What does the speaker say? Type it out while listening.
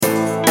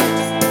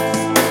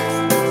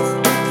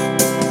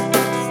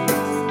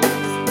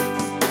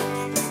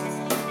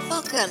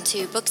Welcome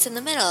to Books in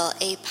the Middle,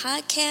 a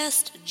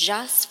podcast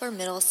just for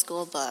middle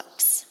school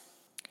books.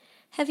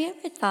 Have you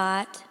ever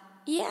thought,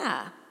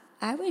 yeah,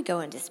 I would go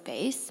into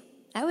space.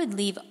 I would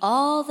leave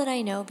all that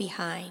I know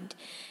behind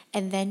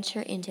and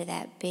venture into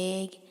that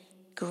big,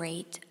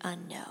 great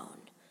unknown.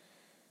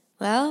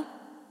 Well,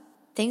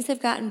 things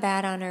have gotten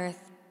bad on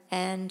Earth,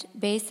 and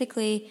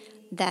basically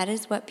that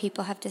is what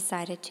people have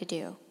decided to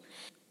do.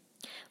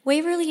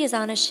 Waverly is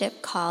on a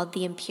ship called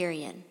the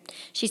Empyrean.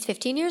 She's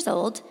 15 years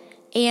old,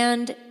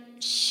 and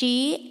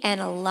she and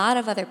a lot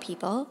of other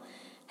people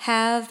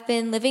have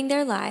been living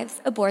their lives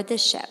aboard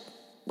this ship.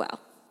 Well,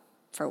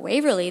 for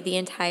Waverly,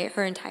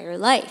 her entire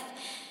life.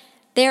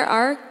 There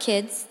are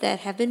kids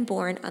that have been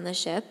born on the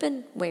ship,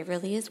 and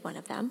Waverly is one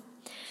of them.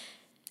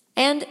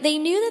 And they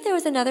knew that there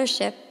was another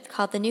ship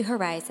called the New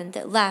Horizon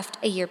that left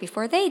a year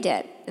before they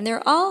did. And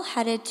they're all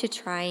headed to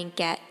try and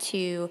get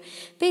to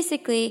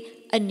basically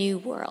a new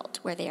world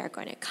where they are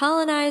going to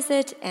colonize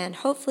it, and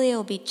hopefully it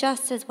will be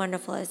just as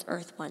wonderful as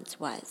Earth once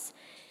was.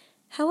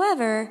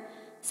 However,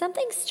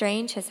 something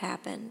strange has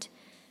happened.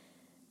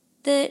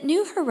 The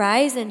New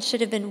Horizon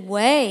should have been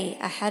way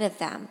ahead of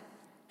them.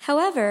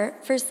 However,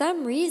 for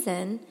some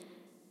reason,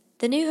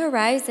 the New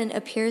Horizon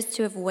appears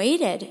to have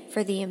waited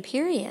for the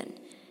Empyrean.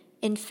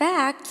 In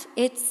fact,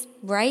 it's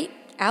right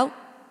out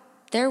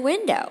their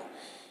window.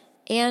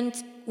 And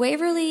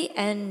Waverly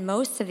and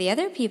most of the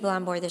other people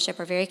on board the ship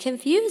are very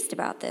confused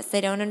about this.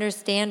 They don't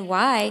understand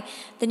why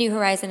the New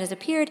Horizon has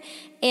appeared,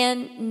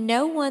 and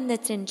no one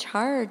that's in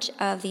charge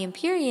of the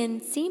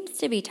Empyrean seems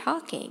to be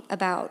talking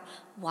about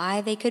why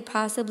they could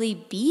possibly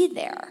be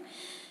there.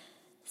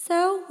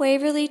 So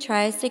Waverly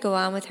tries to go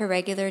on with her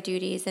regular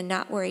duties and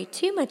not worry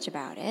too much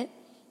about it.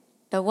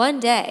 But one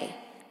day,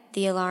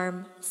 the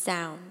alarm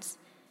sounds,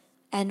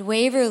 and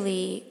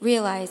Waverly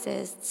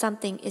realizes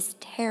something is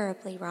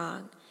terribly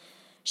wrong.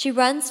 She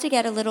runs to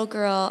get a little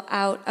girl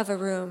out of a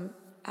room,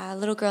 a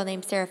little girl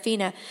named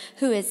Seraphina,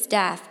 who is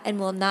deaf and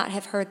will not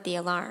have heard the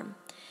alarm.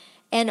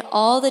 And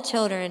all the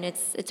children,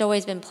 it's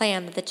always been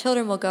planned that the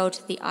children will go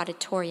to the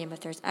auditorium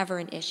if there's ever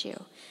an issue.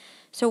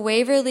 So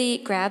Waverly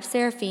grabs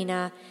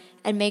Seraphina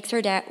and makes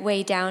her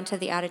way down to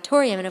the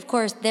auditorium, and of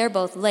course they're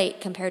both late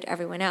compared to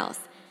everyone else.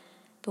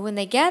 But when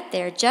they get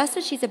there, just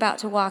as she's about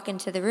to walk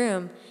into the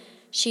room,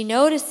 she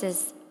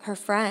notices her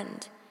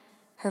friend.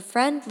 Her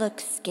friend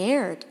looks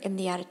scared in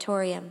the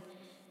auditorium,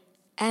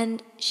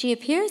 and she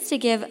appears to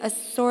give a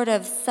sort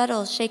of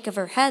subtle shake of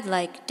her head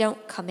like,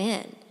 "Don't come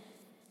in."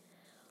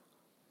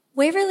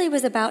 Waverly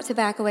was about to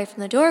back away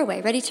from the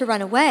doorway, ready to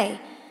run away,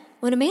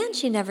 when a man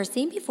she'd never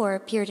seen before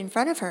appeared in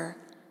front of her.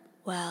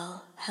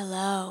 "Well,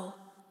 hello,"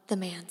 the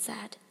man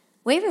said.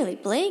 Waverly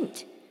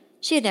blinked.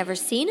 She had never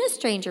seen a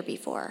stranger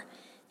before.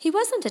 He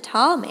wasn't a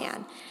tall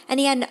man, and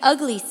he had an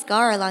ugly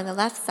scar along the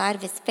left side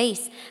of his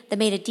face that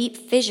made a deep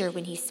fissure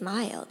when he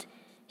smiled.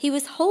 He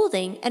was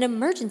holding an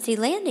emergency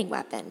landing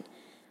weapon.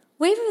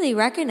 Waverly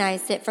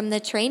recognized it from the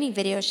training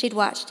video she'd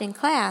watched in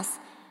class.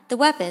 The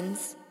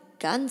weapons,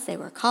 guns they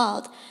were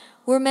called,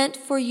 were meant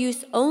for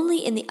use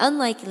only in the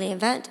unlikely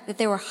event that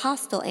there were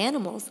hostile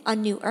animals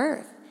on New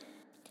Earth.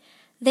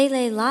 They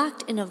lay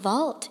locked in a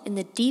vault in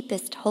the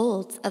deepest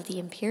holds of the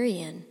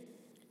Empyrean.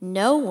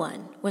 No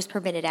one was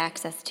permitted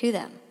access to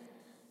them.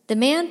 The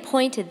man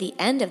pointed the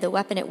end of the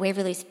weapon at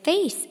Waverly's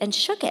face and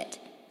shook it.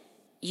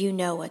 "You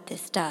know what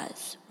this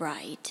does,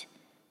 right?"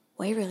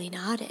 Waverly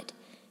nodded.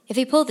 If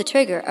he pulled the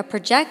trigger, a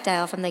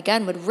projectile from the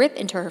gun would rip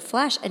into her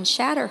flesh and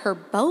shatter her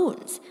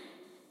bones.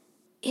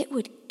 It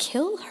would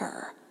kill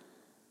her.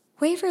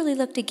 Waverly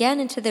looked again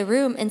into the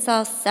room and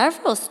saw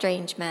several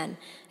strange men,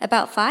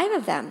 about 5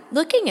 of them,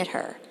 looking at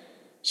her.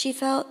 She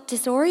felt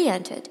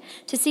disoriented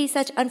to see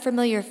such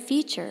unfamiliar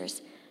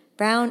features.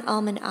 Brown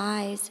almond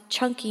eyes,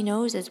 chunky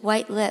noses,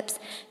 white lips,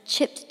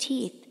 chipped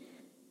teeth.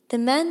 The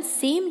men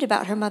seemed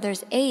about her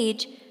mother's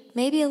age,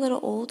 maybe a little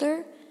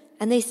older,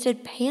 and they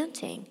stood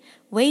panting,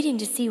 waiting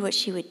to see what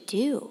she would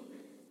do.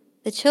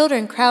 The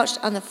children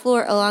crouched on the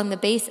floor along the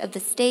base of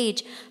the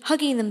stage,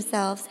 hugging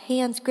themselves,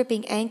 hands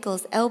gripping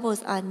ankles,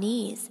 elbows on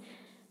knees.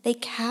 They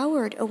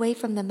cowered away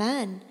from the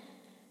men.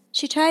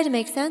 She tried to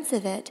make sense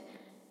of it.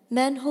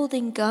 Men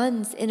holding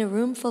guns in a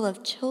room full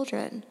of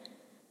children.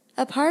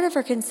 A part of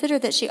her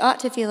considered that she ought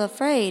to feel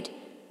afraid.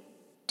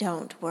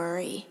 "Don't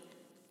worry,"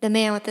 the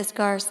man with the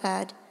scar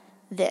said.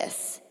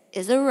 "This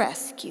is a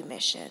rescue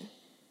mission."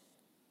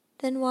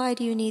 "Then why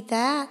do you need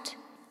that?"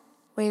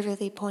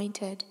 Waverly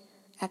pointed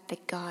at the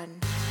gun.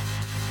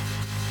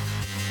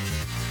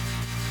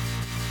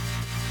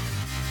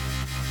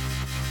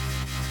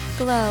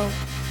 Glow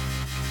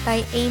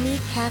by Amy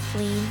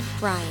Kathleen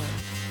Ryan.